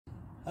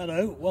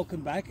Hello,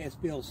 welcome back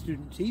SBL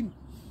student team.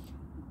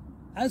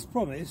 As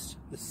promised,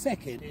 the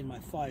second in my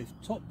 5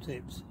 top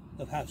tips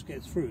of how to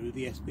get through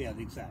the SBL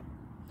exam.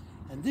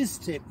 And this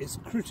tip is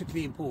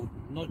critically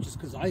important, not just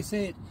because I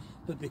say it,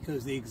 but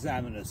because the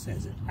examiner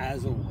says it,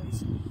 as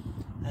always.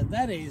 And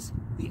that is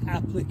the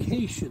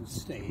application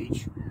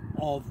stage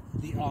of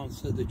the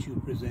answer that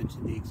you present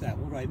in the exam.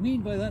 What do I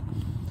mean by that?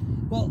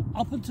 Well,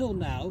 up until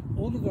now,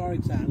 all of our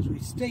exams, we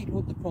state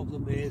what the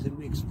problem is and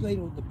we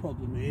explain what the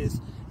problem is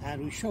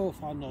and we show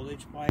off our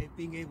knowledge by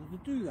being able to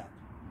do that.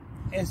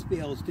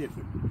 SBL is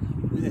different.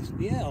 With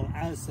SBL,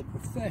 as the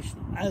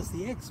professional, as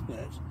the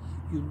expert,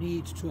 you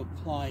need to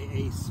apply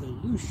a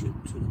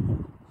solution to the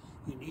problem.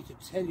 You need to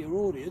tell your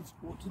audience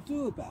what to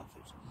do about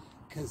it,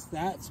 because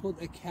that's what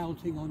they're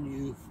counting on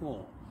you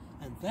for.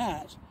 And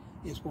that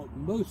is what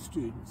most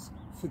students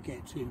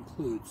forget to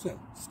include. So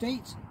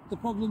state the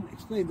problem,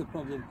 explain the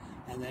problem,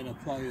 and then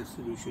apply your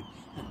solution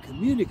and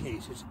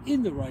communicate it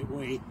in the right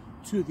way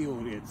to the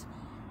audience.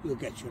 You'll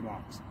get your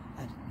marks,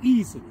 and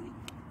easily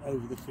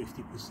over the 50%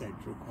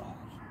 required.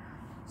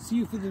 See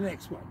you for the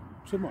next one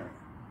tomorrow.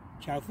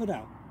 Ciao for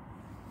now.